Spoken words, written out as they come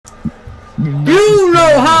You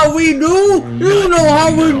know how we do. You know how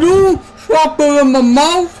we do. Swapper in my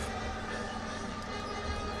mouth.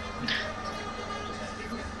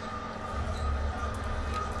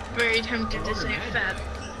 Very tempted to say fat.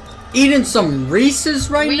 Eating some Reese's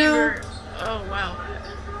right now? Oh wow.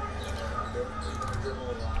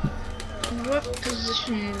 What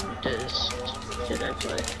position should I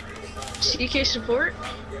play? CK support?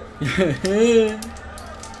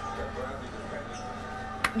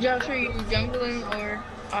 Josh, are you jungling or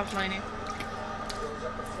offlining?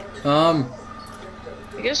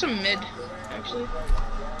 I guess I'm mid, actually.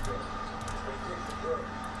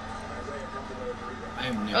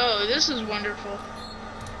 Oh, this is wonderful.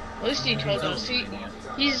 At least he told us.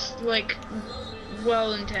 He's like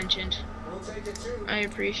well-intentioned. I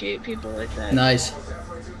appreciate people like that. Nice.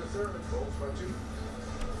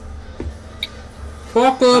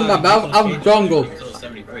 Talk about our jungle.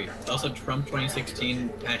 Also, from 2016,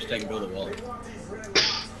 hashtag build a wall.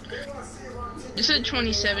 This is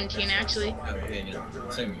 2017, actually. Oh, yeah, you know,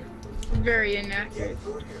 same year. Very inaccurate.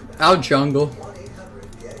 Our jungle.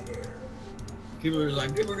 People are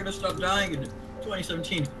like, people are gonna stop dying in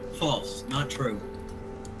 2017. False, not true.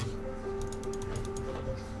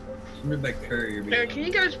 Can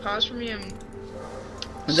you guys pause for me?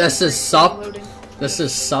 This is sup. This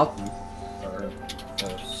is sup.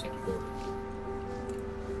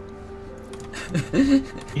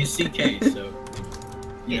 He's CK, so.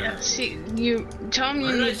 Yeah, see, you tell me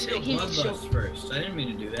you need to. He first. I didn't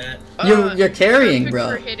mean to do that. You're carrying,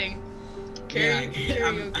 bro. For hitting.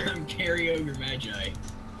 I'm carry ogre magi.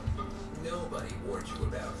 Nobody warned you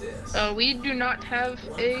about this. We do not have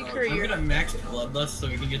a courier. I'm gonna max bloodlust so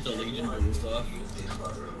we can get the Legion boost off.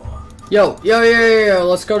 Yo,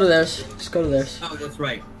 let's go to this. Let's go to this. Oh, that's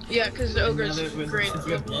right. Yeah, because the ogre's great. Since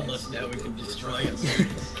we have bloodlust now, we can destroy it.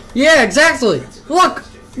 Yeah, exactly. Look,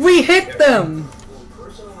 we hit them.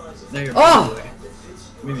 Oh!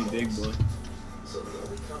 Maybe big boy.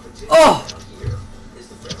 Oh!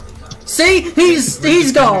 See?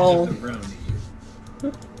 He's gone.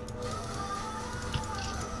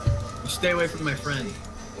 Stay away from my friend.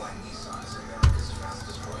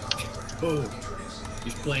 Oh,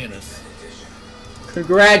 he's playing us.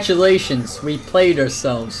 Congratulations, we played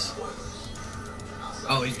ourselves.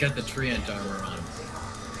 Oh, he's got the treant armor on.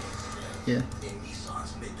 Yeah.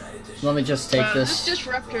 Let me just take this. This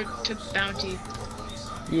disruptor took bounty.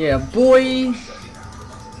 Yeah, boy.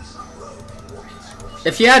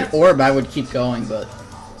 If you had orb, I would keep going, but.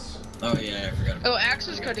 Oh yeah, I forgot. Oh, Axe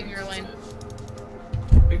is cutting your lane.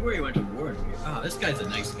 Big where he went to ward. Oh, this guy's a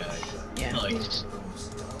nice guy. Yeah. Like, He's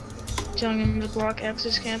telling him to block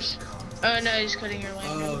Axe's camps. Oh no, he's cutting your lane.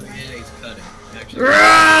 oh yeah, he's cutting. Actually, you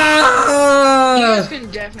guys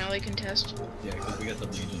can definitely contest. Yeah, because we got the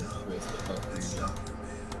Legion with the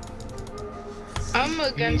I'm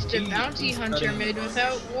against a bounty hunter mid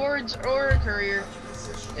without wards or a courier.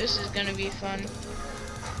 This is gonna be fun.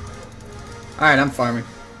 Alright, I'm farming.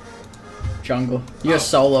 Jungle. You're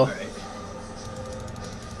solo. Right.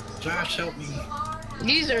 Josh, help me.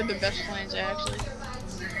 These are the best lanes, actually.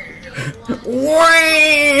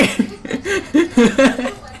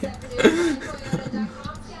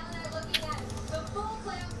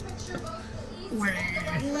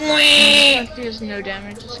 There's no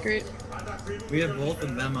damage, it's great. We have both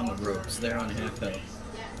of them on the ropes. They're on half health.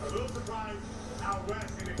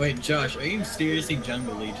 Wait, Josh, are you seriously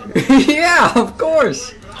Jungle Legion? Yeah, of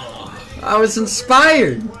course. Oh. I was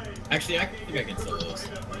inspired. Actually, I think I can sell those.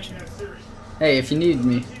 Hey, if you need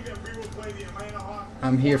me,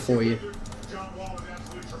 I'm here for you.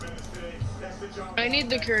 I need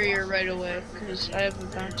the courier right away because I have a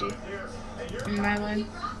bounty in my lane.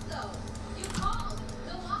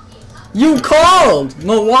 You called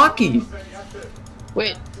Milwaukee.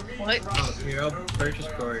 Wait, what? Oh, here, I'll purchase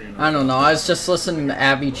courier. I don't know. I was just listening to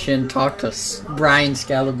Abby Chin talk to Brian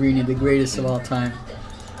Scalabrine, the greatest of all time.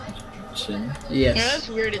 Chin? Yes. Yeah, that's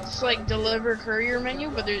weird. It's like deliver courier menu,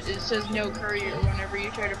 but it says no courier whenever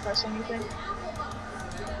you try to press anything.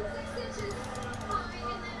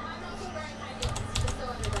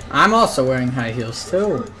 I'm also wearing high heels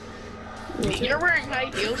too. Wait, you're wearing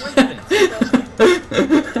high heels?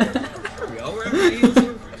 We all wearing high heels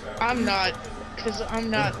here? I'm not, because I'm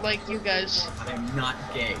not like you guys. I'm not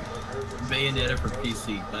gay. Bayonetta for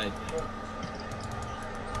PC, but...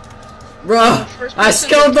 Bruh, I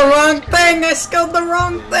skilled the wrong thing! I skilled the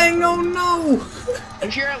wrong thing! Oh no!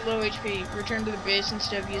 If you're at low HP, return to the base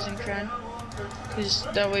instead of using Shrine. Because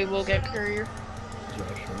that way we'll get courier.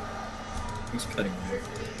 He's cutting me.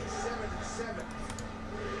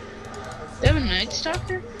 They have a Night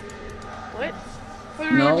Stalker? What?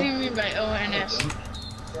 What No. do you mean by ONS?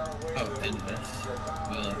 Oh, and S.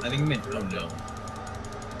 I think you meant oh no.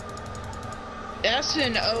 S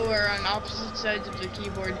and O are on opposite sides of the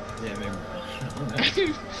keyboard. Yeah,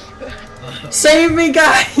 maybe. Save me,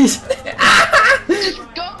 guys! Just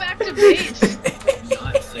go back to base.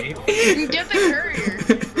 Not safe. Get the courier.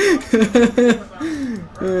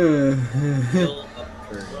 Fill up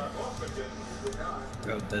courier.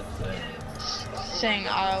 Oh, that's Saying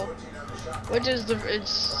ow. Which is the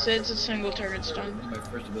it's a single target stun. my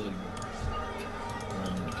first ability move.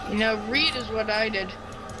 You know, read is what I did.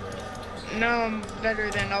 Now I'm better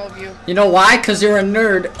than all of you. You know why? Cause you're a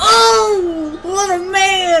nerd. Oh, little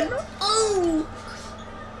man. Oh.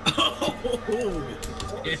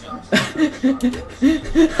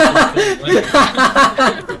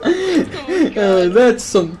 That's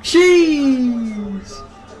some cheese.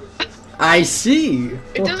 I see.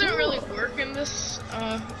 It doesn't really work in this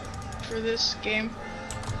for this game.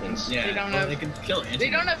 Since Yeah, they don't well, have they can kill they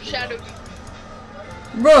don't have shadow.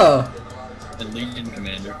 Bruh. the Legion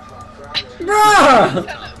Commander. Bruh.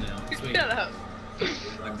 Top now. Sweet. Shut up.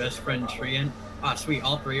 My best friend Trian. Ah, sweet.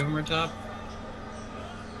 All three of them are top.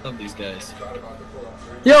 Love these guys.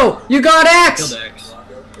 Yo, you got X. Killed X.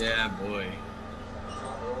 Yeah, boy.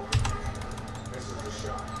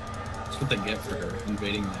 That's what they get for her,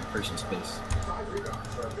 invading that person's space.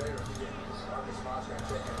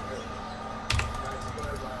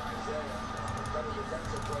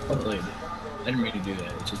 Well played. I didn't mean to do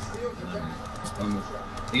that. It's just, I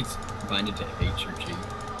think it's binded to H or G.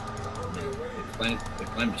 They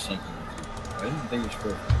climbed to something. I didn't think it was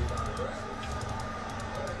for.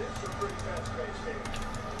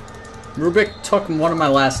 Rubik took one of my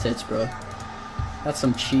last hits, bro. That's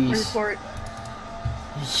some cheese. Report.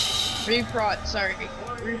 Reprot, sorry.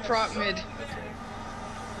 Reprot mid.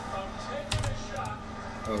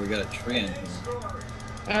 Oh, we got a Trian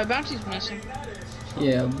here. Bounty's missing.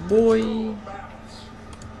 Yeah, boy.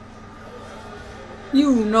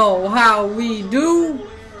 You know how we do.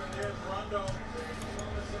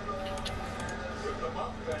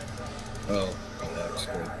 Oh, that's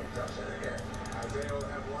good.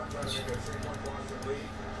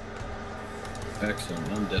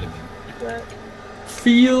 Excellent, I'm dead again.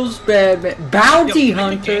 Feels bad, man. Bounty Yo,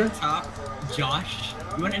 hunter. Top, Josh,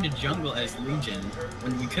 we went into jungle as Legion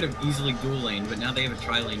when we could have easily dual lane, but now they have a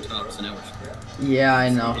tri-lane top, so now we're screwed. Yeah, I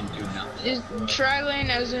We know. didn't do nothing. Is tri-lane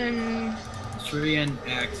as in... Trian,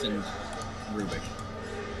 Axe, and Rubik.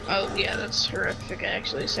 Oh, yeah, that's horrific,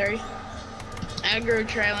 actually, sorry. Aggro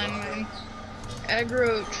tri-lane, man.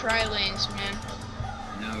 Aggro tri-lanes, man.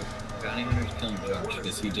 Now, Bounty Hunter's killing Josh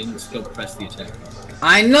because he didn't still press the attack.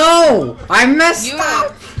 I know. I messed You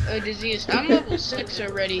up. have a disease. I'm level 6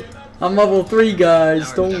 already. I'm level 3,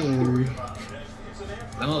 guys. Don't worry.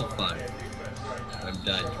 I'm level 5. I've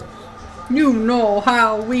died. You know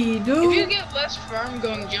how we If you do. get less farm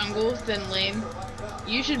going jungle than lame,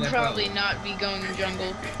 you should Yeah, probably not be going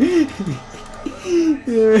jungle.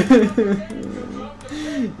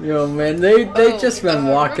 Yo, man, they Oh, just been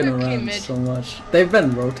walking Rubik came around mid. so much. They've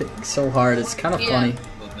been rotating so hard. It's kind of Yeah. funny.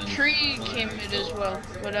 Well, then, Tree came mid as well,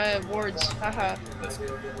 but I have wards. Haha, that's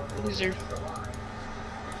good. loser.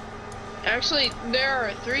 Actually, there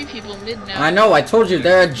are 3 people mid now. I know. I told you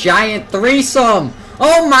they're a giant threesome.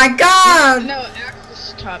 Oh my God! No, Axe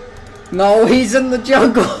is top. No, he's in the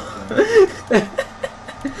jungle. Alright,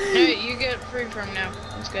 you get free from now.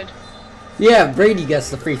 That's good. Yeah, Brady gets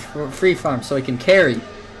the free farm so he can carry.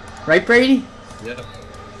 Right, Brady? Yep.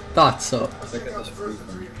 Thought so. I got this free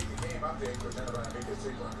from you.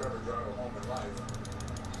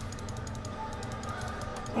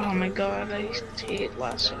 Oh my god, I hate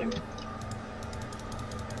last time.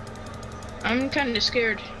 I'm kind of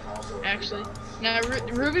scared, actually. Now,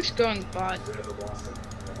 Rubik's going bot.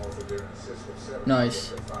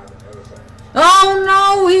 Nice. Oh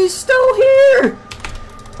no, he's still here!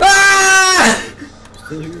 Ah!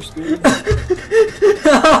 Still here, Scooby?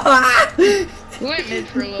 We went mid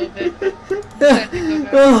for a little bit. Had to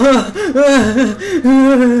go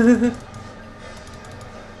back.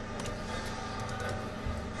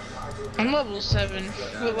 I'm level 7.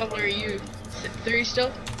 What level are you? 3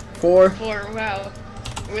 still? 4. 4, wow.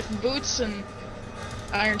 With boots and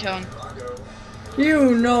Iron Talon.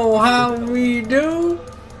 You know how we do.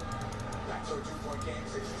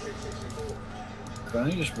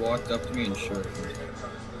 Brownie just walked up to me and showed me.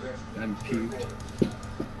 I'm puked.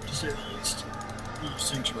 To say the least.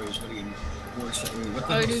 Sanctuary is getting worse at me. What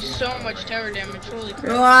the I hell do is so much tower damage, holy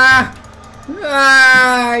crap. Ah!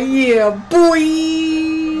 Ah! Yeah,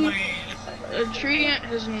 boy! A tree ant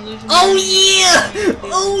has an illusion. Oh yeah!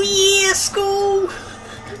 Oh yeah, school!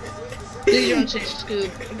 Please don't say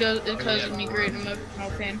scoop. It causes me great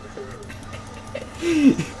emotional pain.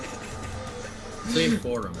 Say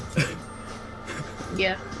for him.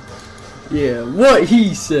 Yeah. Yeah, what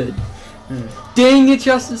he said. Dang it,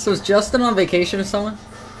 Justin. So is Justin on vacation or someone?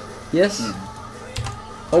 Yes?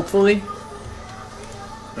 Hopefully.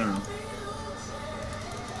 I don't know.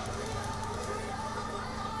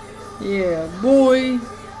 Yeah, boy.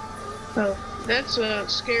 Oh, that's a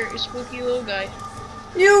scary, spooky little guy.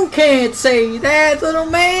 You can't say that, little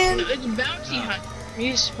man. It's Bounty Hunt.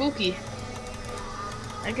 He's spooky.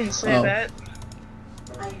 I can say Oh. that.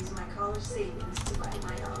 I use my college savings to buy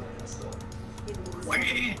my own store.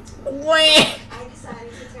 Wah. I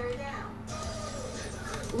decided to tear it down.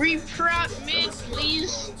 Reprop mid,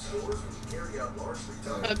 please.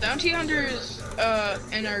 Bounty Hunter is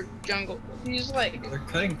in our jungle. He's like, They're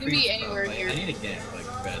cutting he could be creeps, anywhere though. here. I need a gank,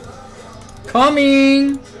 like, bad.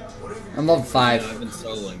 Coming. I'm level You know, 5. I've been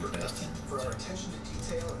soloing the past 10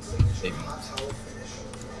 minutes. Maybe.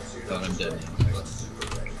 Thought I'm dead now.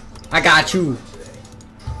 I got you.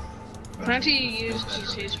 Why don't he use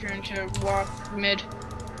GC's turn to walk mid?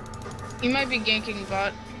 He might be ganking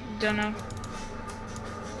bot. Dunno.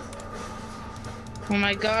 Oh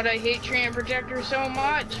my god, I hate Tran Protector so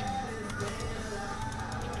much!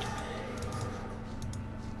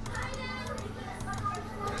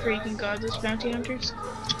 Freaking god, this Bounty Hunter's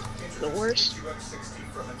the worst.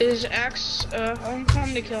 Is Axe, I'm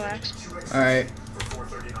coming to kill Axe. Alright.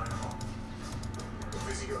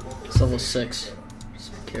 It's level 6.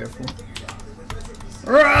 Just be careful.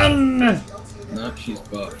 Run! No, she's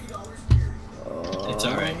buffed. It's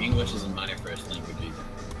alright, English isn't my first language either.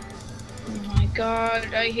 Oh my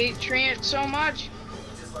god, I hate Trant so much!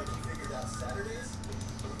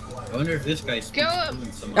 I wonder if this guy's Kill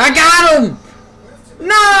him! I got him!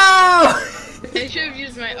 No! I should have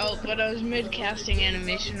used my ult, but I was mid-casting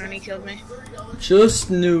animation when he killed me. Just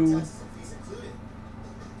knew.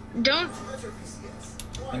 Don't...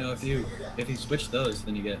 You know, if you switch those,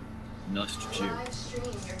 then you get Nust Jew.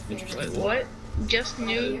 Interesting. What? Just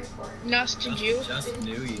knew? Nust Jew? Just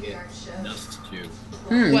knew you get Nust Jew.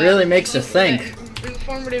 Hmm, Wow. really makes you think.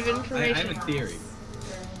 Informative I information. have a theory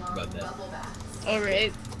about that.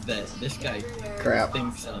 Alright. That this guy Crap.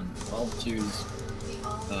 thinks all Jews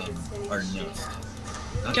are Nust.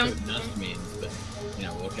 Not sure what Nust means, but you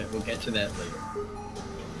know, we'll get to that later.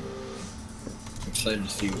 I'm excited to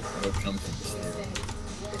see what comes from this theory.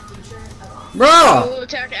 Bro! We'll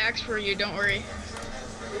attack Axe for you, don't worry.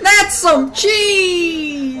 That's some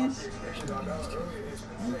cheese!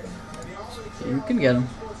 You can get him.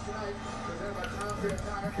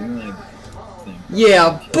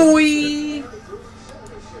 Yeah, boy!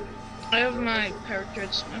 I have my power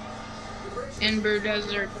treads now. And Bird has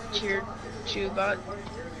their tier 2 bot.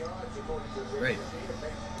 Great.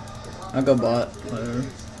 I'll go bot. Whatever.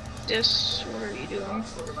 This, what are you doing?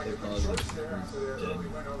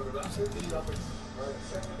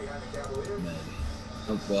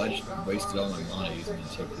 Oh, well, I just wasted all my mana using it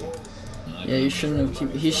so cool. Yeah, you shouldn't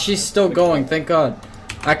have. She's still going, thank god.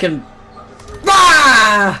 I can.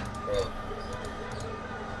 Ah!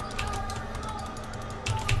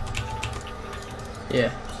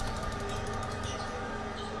 Yeah.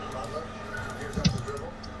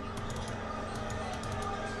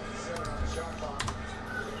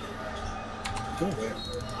 Go away.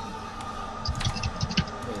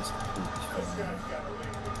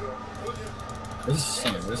 This is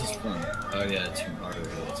fun. This is fun. Oh yeah, it's from Harder.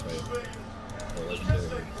 That's right. The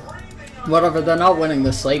legendary. Whatever, they're not winning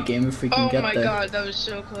this late game if we can Oh get my there. god, that was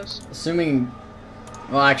so close. Assuming.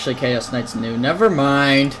 Well, actually, Chaos Knight's new. Never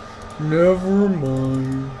mind. Never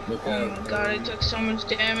mind. Look Oh out. my god, I took so much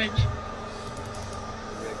damage.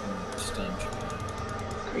 Stun.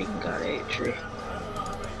 Freaking god, I ate tree.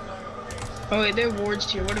 Oh wait, there are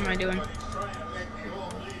wards here. What am I doing?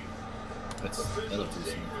 That'll do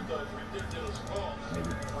something. Maybe.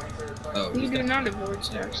 Oh, You he's do got- not have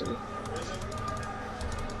wards, actually.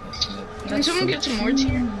 Can That's someone so get some wards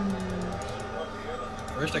here?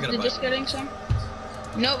 First, I gotta Is buy. this getting some?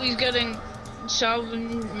 No, he's getting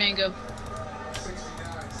Salvin Mango.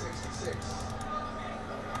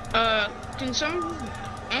 Can some...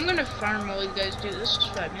 I'm gonna farm while you guys do this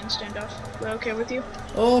 5-man standoff. Is that okay with you?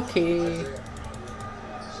 Okay.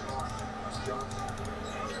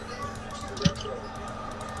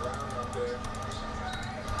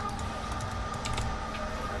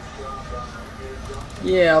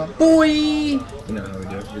 Yeah, boy! You know how we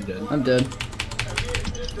do it. You're dead. I'm dead.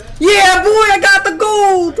 Yeah, boy, I got the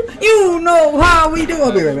gold! You know how we do.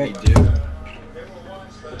 I'll be right back. We do.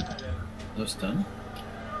 No stun?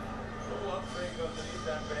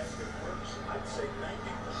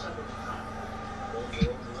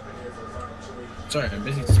 Sorry, I'm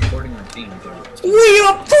busy supporting our team. We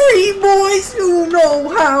are free, boys. You know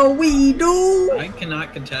how we do. I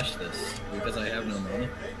cannot contest this because I have no money.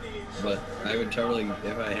 But I would totally,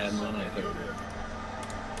 if I had money, I totally would.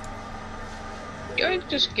 Do I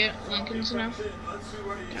just get Lincolns now?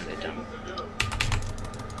 Kinda dumb.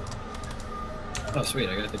 Oh sweet,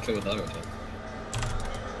 I got the kill with auto attack.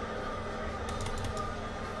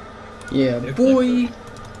 Yeah, boy.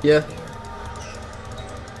 Yeah.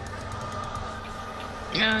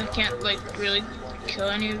 I can't like really kill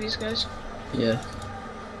any of these guys. Yeah.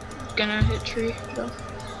 Gonna hit tree though.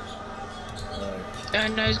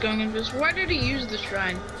 And now he's going invisible. Why did he use the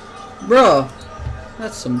shrine? Bro,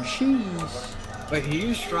 that's some cheese. Wait, he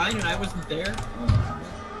used shrine and I wasn't there?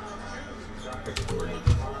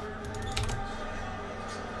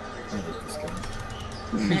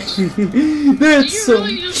 Nice. That's some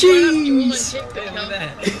really just cheese. run up to him and take the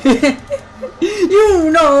kill?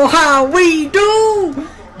 You know how we do.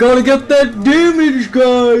 Gotta get that damage,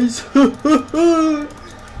 guys.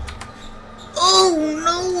 Oh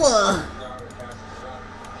no.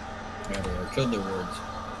 Yeah, I killed their wards.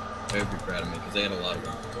 They would be proud of me because they had a lot of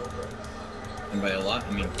them. And by a lot,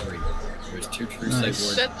 I mean 3. There's 2 true Nice. sight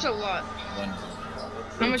wards. That's a lot. 1.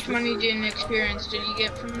 How much money and experience did you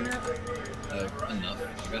get from that? Enough.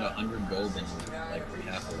 I got 100 gold in like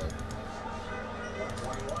half a load.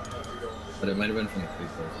 But it might have been from the free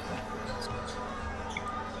plays.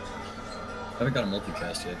 I haven't got a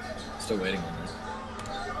multicast yet. Still waiting on that.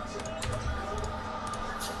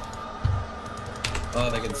 Oh,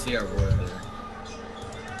 they can see our ward there.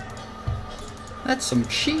 That's some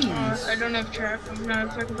cheese. I don't have track. I'm not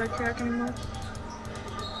affected by track anymore.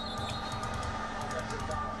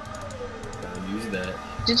 Gotta use that.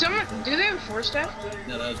 Do they have a 4-staff?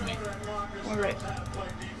 No, that was me. Alright.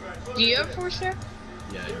 Do you have 4-staff?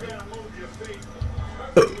 Yeah, you're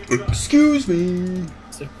right. Excuse me.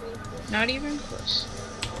 Not even close.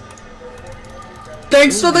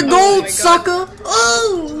 Thanks for the Oh gold, my God. sucker. A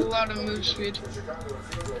Oh. lot of move speed.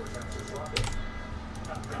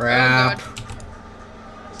 Crap. Oh,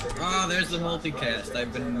 Oh, there's the multicast.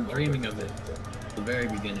 I've been dreaming of it. At the very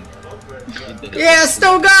beginning. Yeah, I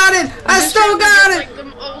still got it. I still got it. Like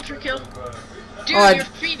the ultra kill. Dude, Oh, you're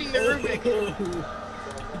feeding the Rubik.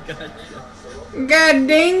 Gotcha. God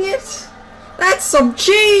dang it. That's some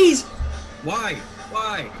cheese. Why?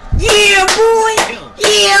 Why? Yeah, boy.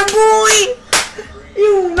 Yeah, boy.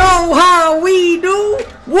 You know how we do.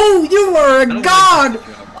 Woo, you are a god.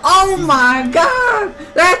 Oh my god.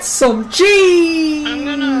 That's some cheese. I'm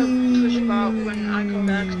gonna push bot when I come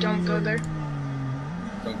back. Don't go there.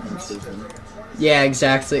 Don't come sleeping. Yeah,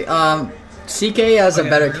 exactly. CK has a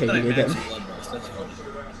better KD than me.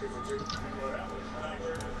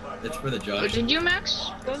 It's for the Oh, Josh. did you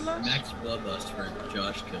max bloodlust? Max bloodlust for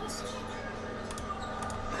Josh kills.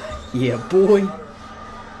 Yeah, boy.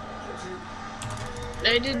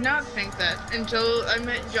 I did not think that until I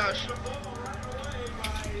met Josh.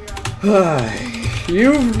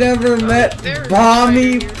 You've never met there's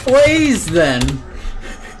Baumi Spider-Man. Plays then.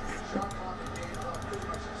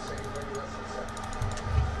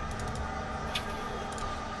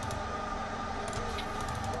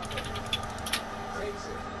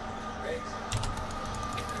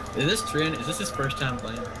 Is this Trin? Is this his first time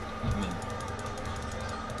playing? I mean,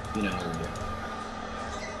 you know how we do.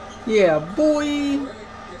 Yeah, boy.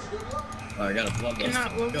 Oh, I got a bloodlust.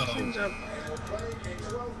 Cannot look Go. things up.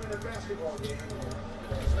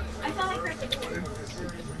 I thought I heard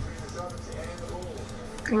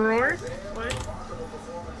the Roar? What?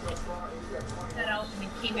 that out and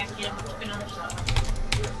came back in and took another shot.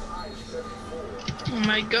 Oh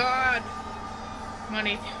my god.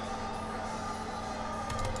 Money.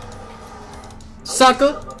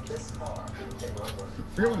 Sucker.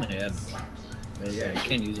 Forget what I had. But yeah, I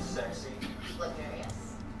can't use it.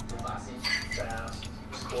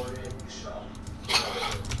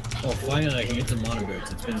 Oh, finally I can get some mono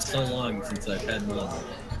boots. It's been so long since I've had one.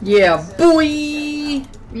 Yeah, boy.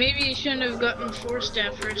 Maybe you shouldn't have gotten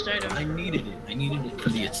 4-staff first item. I needed it. I needed it for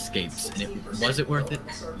the escapes. And was it worth it?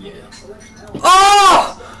 Yeah.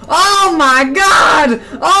 Oh! Oh my god!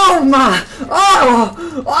 Oh my!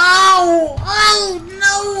 Oh! Oh! Oh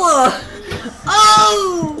no!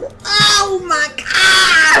 Oh! Oh my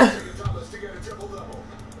god!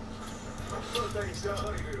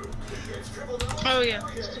 Oh yeah.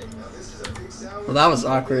 Well, that was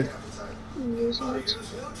awkward.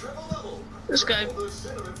 This guy.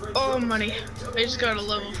 Oh, money. I just got a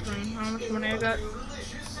level from how much money I got.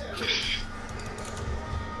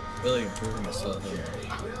 really improving myself.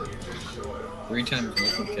 3 times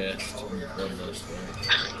multicast on the bloodlust.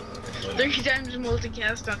 3 times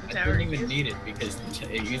multicast on the I tower. didn't even need it because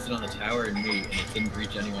it used it on the tower and me, and it didn't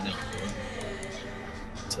reach anyone else.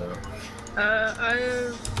 So. I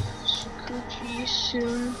have Chikuchi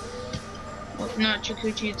soon. Well, not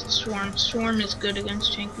Chikuchi, it's a Swarm. Swarm is good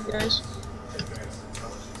against tanky guys.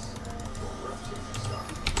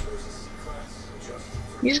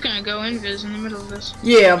 He's gonna go invis in the middle of this.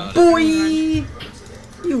 Yeah, boy!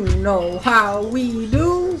 You know how we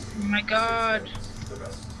do. Oh my god.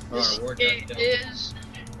 This kid is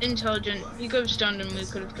intelligent. He could have stunned him, we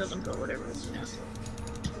could have killed him, but whatever.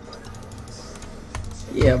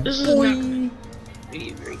 Yeah, This is boy! not gonna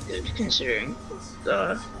be very good considering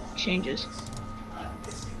the changes.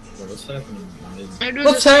 Well, what's happening?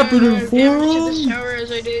 What's happening, Damage to this fool? tower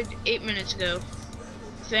as I did 8 minutes ago.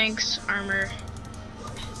 Thanks, armor.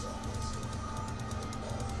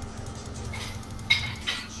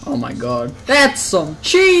 Oh my god. That's some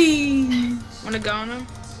cheese! Wanna go on him?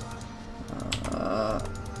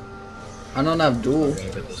 I don't have duel.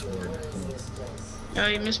 Oh,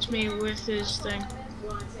 he missed me with his thing.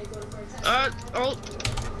 Oh! Oh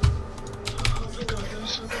my god, that was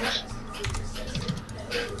so close.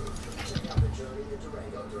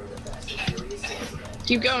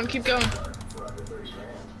 Keep going, keep going.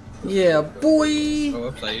 Yeah, boy! Oh,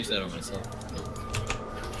 oops, I used that on myself.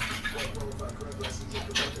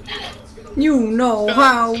 You know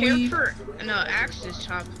how we... No, Axe is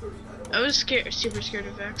top. I was scared, super scared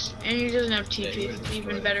of Axe. And he doesn't have TP.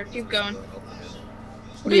 Even better. Keep going.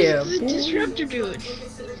 What Yeah, is the boy. disruptor doing?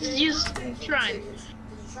 He's trying.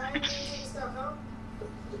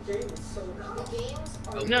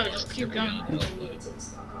 No, just keep going.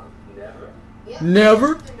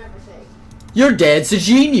 Never? Your dad's a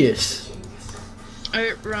genius.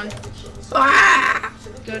 Alright, run. Ah!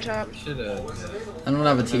 Go top. I don't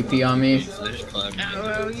have a TP on me. Oh,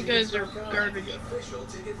 well, you guys are garbage.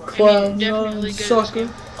 Clown definitely good sucker. as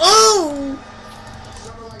well. Oh!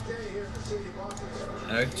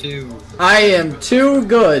 How to? I am too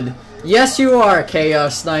good. Yes, you are,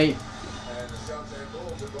 Chaos Knight.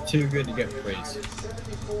 Too good to get praise.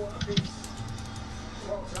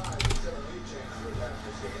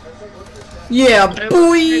 Yeah,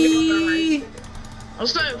 boy! I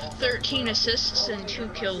also have 13 assists and 2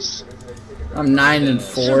 kills. I'm 9 and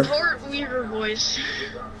 4. Support Weaver boys.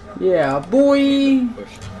 Yeah, boy! Push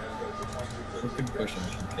him. Who can push him?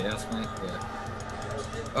 Chaos Knight? Yeah.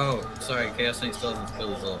 Oh, sorry, Chaos Knight still hasn't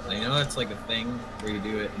killed his ult. I know that's like a thing where you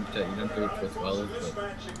do it and you don't do it with well,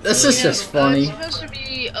 but... This is just funny. It's supposed to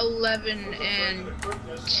be 11 and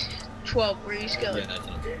 12 where you scale it. Yeah, that's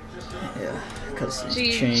it. Yeah, because So it's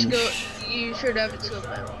you changed. you should have it scaled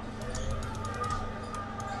that way.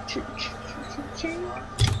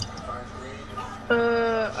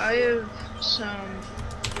 I have some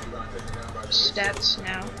stats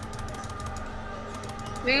now.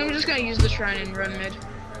 I think I'm just gonna use the shrine and run mid.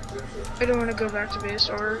 I don't want to go back to base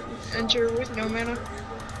or enter with no mana.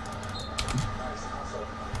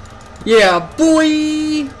 Yeah,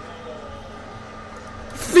 boy!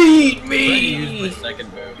 Feed I me! used my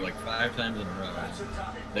second move like 5 times in a row.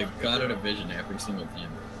 They got out of vision every single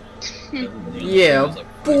time. Yeah,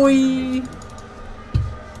 boy!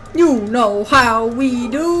 You know how we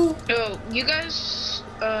do! Oh, you guys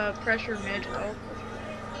pressure mid. Oh,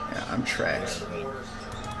 Yeah, I'm trash.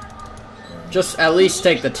 Just at least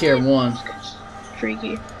take the tier 1.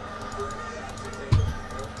 freaky.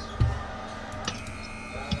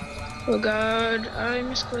 Oh god, I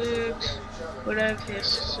misclicked. But I have his,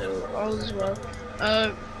 so all is well.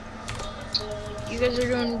 You guys are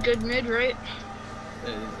doing good mid, right?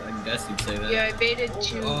 I guess you'd say that. Yeah, I baited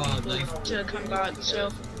two Oh, people nice. to come bot, so.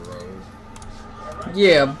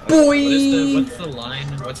 Yeah, boy! What's the line?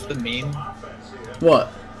 What's the meme?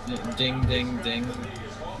 What? Ding, ding, ding.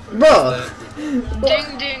 Bruh!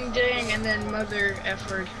 Ding, ding, ding, and then mother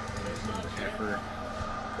F-word. Effort.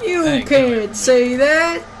 You Hey, can't say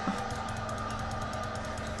that!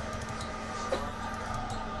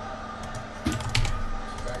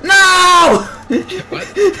 No! What?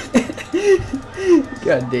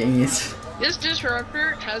 God dang it. This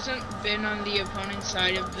disruptor hasn't been on the opponent's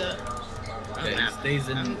side of the Yeah, he map. stays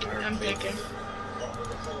in I'm our base. thinking.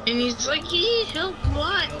 And he's like, he help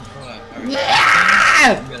what?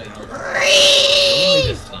 Yeah! I'm gonna help. Only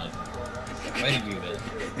this time. Why do you do that?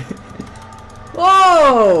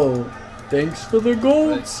 Whoa! Thanks for the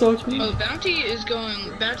gold, sucker. Oh, Bounty is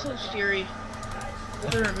going Battle of Fury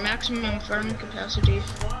for maximum farming capacity.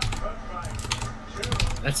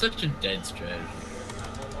 That's such a dead strategy.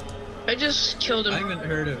 I just killed I him. haven't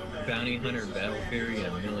heard of Bounty Hunter Battle Fury in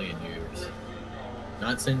a million years.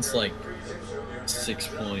 Not since like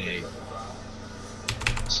 6.8.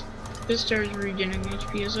 It starts regaining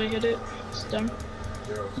HP as I hit it. It's done.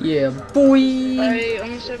 Yeah, boy. I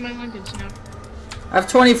almost have my Lincolns now. I have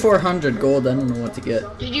 2,400 gold. I don't know what to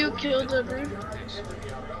get. Did you kill the Brood?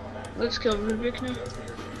 Let's kill Rubik now.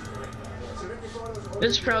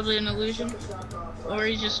 It's probably an illusion. Or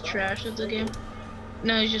he's just trash at the game.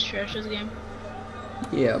 No, he's just trash at the game.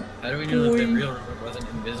 Yeah. How do we know that the boy. real Rubik wasn't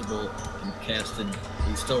invisible and casted?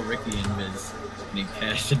 He's still Ricky Invis, and he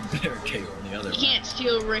casted Barricade on the other You one. can't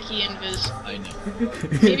steal Ricky Invis. I know.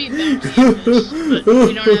 Maybe Bounty Invis, but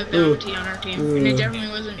we don't have Bounty on our team. And it definitely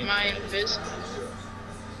wasn't my Invis.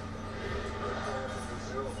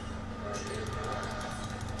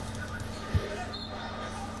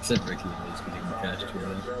 Said Ricky Invis because he can cast two of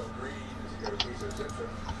them.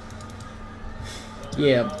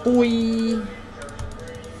 Yeah, boy.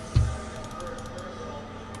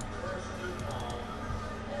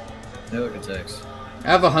 No attacks. I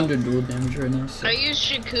have 100 dual damage right now. So. I used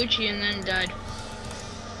Shikuchi and then died.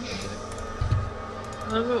 I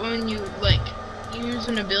love it when you, like, use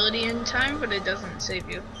an ability in time, but it doesn't save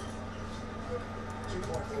you.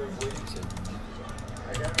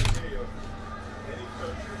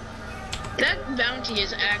 That bounty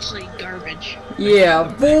is actually garbage. Yeah,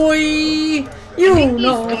 boy. I You think he's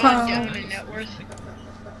know gone how. down in net worth.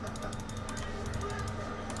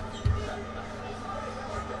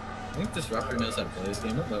 I think Disruptor knows how to play this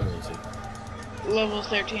game. What level is he? Level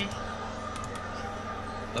 13. I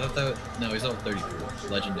thought that was, no, he's level 33.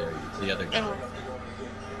 Legendary. The other guy. Oh.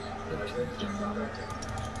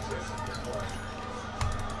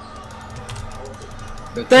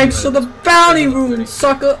 13. Thanks for the bounty room,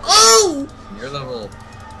 sucker. Oh! You're level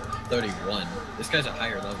 31. This guy's a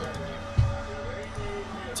higher level than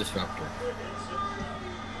you. Disruptor.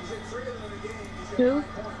 Who?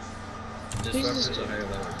 Disruptor's a higher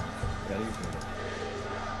level. Got you.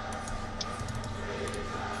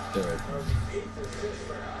 Do it.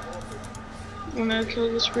 I'm gonna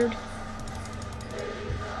kill this bird.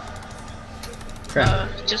 Crap.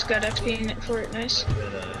 Just got XP in it for it, nice. But,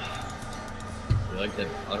 you like that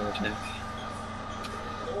auto attack?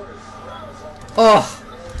 Oh,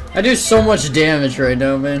 I do so much damage right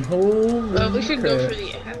now, man. Holy We should crap. go for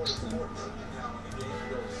the axe then.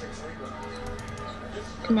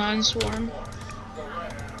 Come on, Swarm.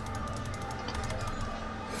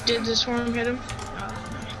 Did the Swarm hit him?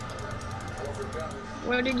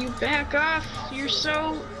 Why did you back off? You're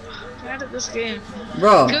so bad at this game.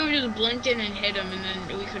 Bro, Could have just blinked in and hit him, and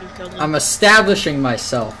then we could have killed him. I'm establishing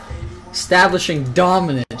myself. Establishing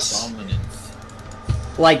dominance. Dominance.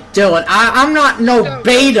 Like Dylan. I'm not no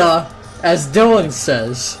beta, as Dylan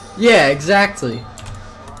says. Yeah, exactly.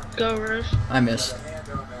 Go, Rush. I missed.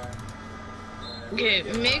 Okay,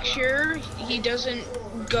 make sure he doesn't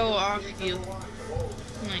go off you.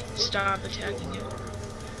 Like, stop attacking you.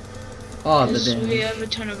 Oh, the 'Cause we damage. have a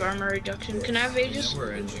ton of armor reduction. Can I have Aegis?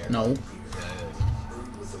 We're in here. No.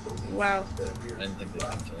 Wow. I didn't think they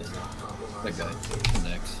could kill us. That guy.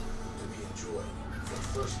 Next.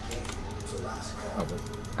 Probably.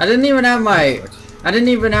 I didn't even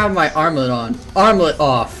have my armlet on. Armlet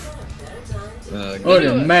off. Oh,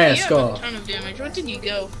 the mask you have off. a ton of damage. What did you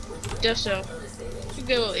go? Deso. You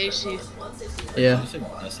go AC. Yeah. You said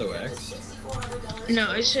SOX?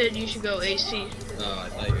 No, I said you should go AC. Oh, I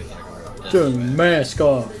thought you were talking about The mask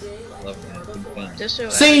off. Love that. It's been fun.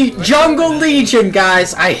 Deso. See, Jungle Legion,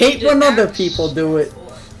 guys. I hate when other people do it.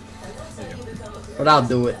 But I'll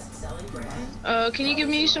do it. Can you give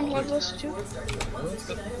me some bloodlust too? Oh, it's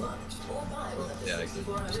got the blast. Yeah, I could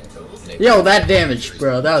just Yo, that damage,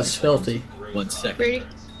 bro. That was filthy. 1 second. Brady.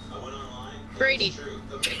 Brady.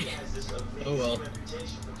 Oh well.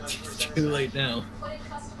 Too late now.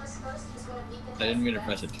 I didn't mean to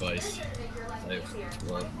press it twice.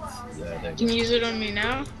 Can you use it on me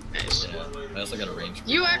now? Nice. Yeah, I also got a range.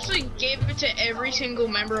 You actually gave it to every single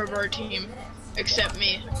member of our team, except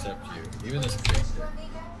me. Except you. Even this creeper.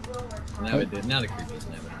 Now it did. Now the creeper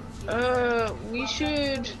doesn't have it. We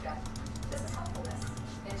should...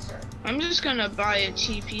 I'm just gonna buy a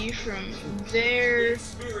TP from their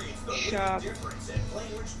shop.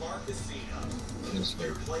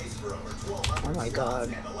 Oh my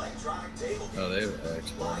god. Oh, they have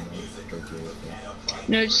exploring. Go through with it.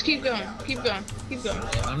 No, just keep going. Keep going. Keep going.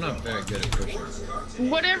 I'm not very good at pushing.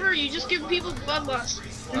 Whatever, you just give people bloodlust.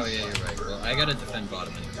 Oh yeah, you're right. Well, I gotta defend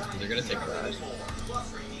bottom anyways, because they're gonna take racks.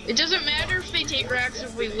 It doesn't matter if they take racks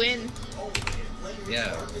if we win.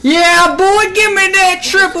 Yeah. Yeah, boy, give me that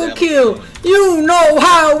triple kill. You know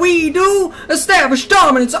how we do. establish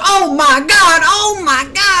dominance. Oh my god, oh my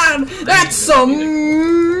god. That's some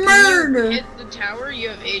murder. Hit the tower, you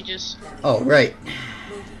have Aegis. Oh, right.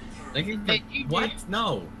 What?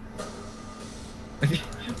 No.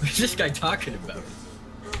 What's this guy talking about?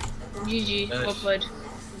 GG, well played.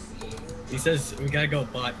 He says we gotta go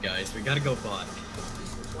bot, guys. We gotta go bot.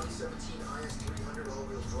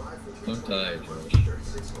 Don't die, Josh.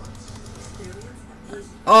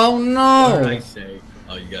 Oh no. What did I say?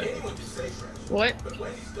 Oh, you got it. What?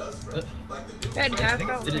 Had half Did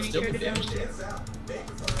out it when he still tried do to damage?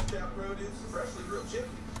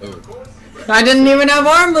 Oh. I didn't even have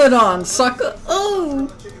armlet on, sucker. Oh.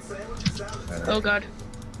 Oh god.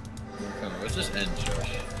 Come on, let's just end,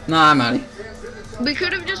 Josh. Nah, I'm out. We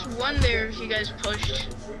could have just won there if you guys pushed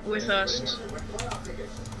with us.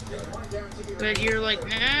 But you're like,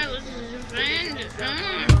 nah, let's defend.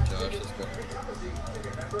 Josh, let's go.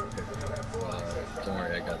 Don't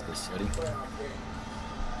worry, I got this. Ready?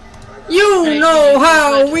 You know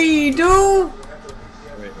how we do.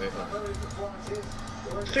 Wait.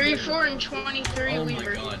 3, 4, and 23 Oh my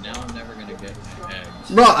Weaver. god, now I'm never gonna get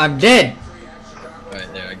eggs. Bro, I'm dead.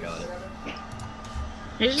 Alright, there, I got it.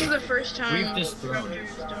 This is the first time We've just thrown it. Frontier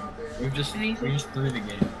has done. We just threw the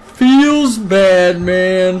game. Feels bad,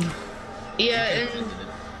 man. Yeah,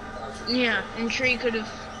 and Tree could have.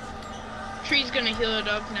 Tree's gonna heal it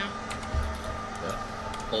up now. Yeah.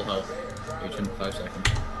 Full health. Each in 5 seconds.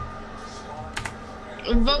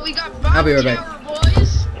 But we got I'll be right bomb back. tower,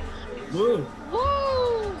 boys. Woo!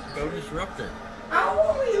 Woo! Go disruptor.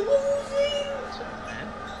 Are we losing?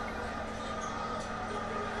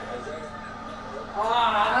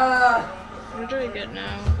 What do I get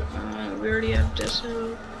now? We already have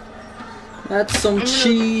Deso. That's some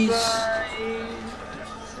cheese.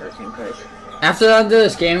 Working price. After I do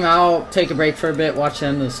this game, I'll take a break for a bit, watch the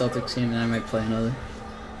end of the Celtics game, and I might play another.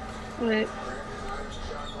 Wait.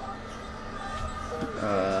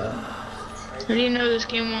 How do you know this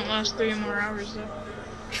game won't last 3 more hours though?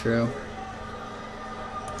 True.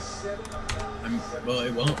 Well,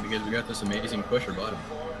 it won't because we got this amazing pusher bottom.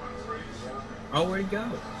 Oh, where'd he go?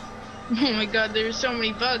 Oh my god, there's so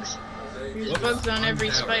many bugs. There's Whoops, bugs on every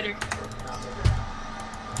tower. spider.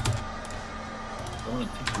 I want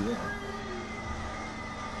to take you in.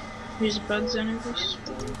 There's bugs on every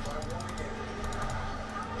spider.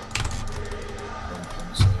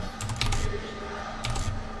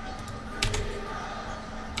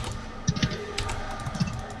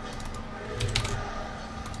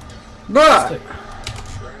 Bruh!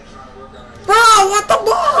 Bro, what the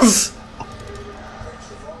balls?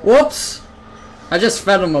 Whoops. I just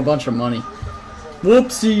fed him a bunch of money.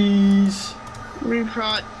 Whoopsies.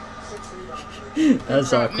 Reprot.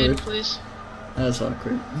 That's Reprot mid, awkward. please. That's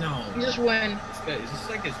awkward. No. Just win. This guy, is this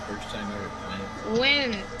like his first time ever Win.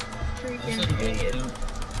 playing? This is Freaking like an idiot. account.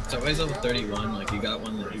 So always level 31, like you got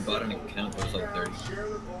one that you bought an account that was level 30.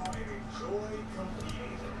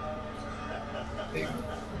 There you go.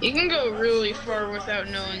 You can go really far without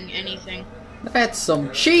knowing anything. That's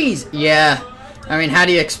some cheese. Yeah. I mean, how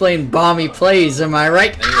do you explain Baumi plays? Am I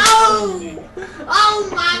right? Oh! Oh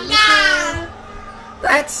my god!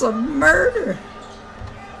 That's some murder.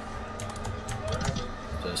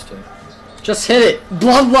 Just hit it.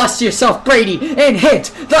 Bloodlust yourself, Brady, and hit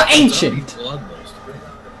the ancient. Bloodlust.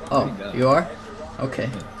 Oh, you are? Okay.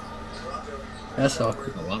 That's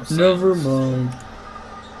awkward. Oh, I'm Never silent. mind.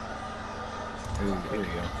 Ooh, here you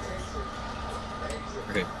go.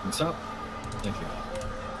 Okay, and stop. Thank you.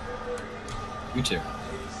 You too.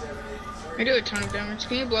 I do a ton of damage.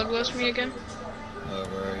 Can you bloodlust me again? Where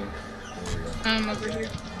are you? There we go. I'm over here.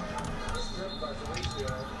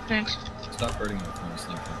 Thanks. Stop hurting my phone,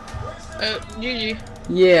 thank GG.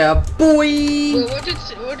 Yeah, boy. Well,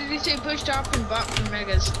 what did he say? Push top and bot for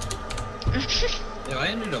megas. you. Yeah, I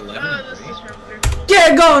ended 11. Oh, this is rougher.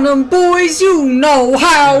 Get on them, boys. You know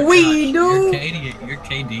how we do. Your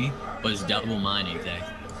KD was double mine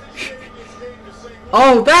exactly.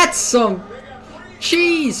 Oh, that's some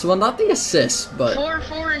cheese. Well, not the assist, but 4,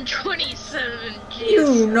 4, and 27. Jeez,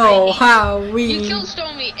 you know Brady. how we. You kill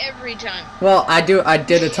stole me every time. Well, I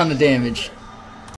did a ton of damage.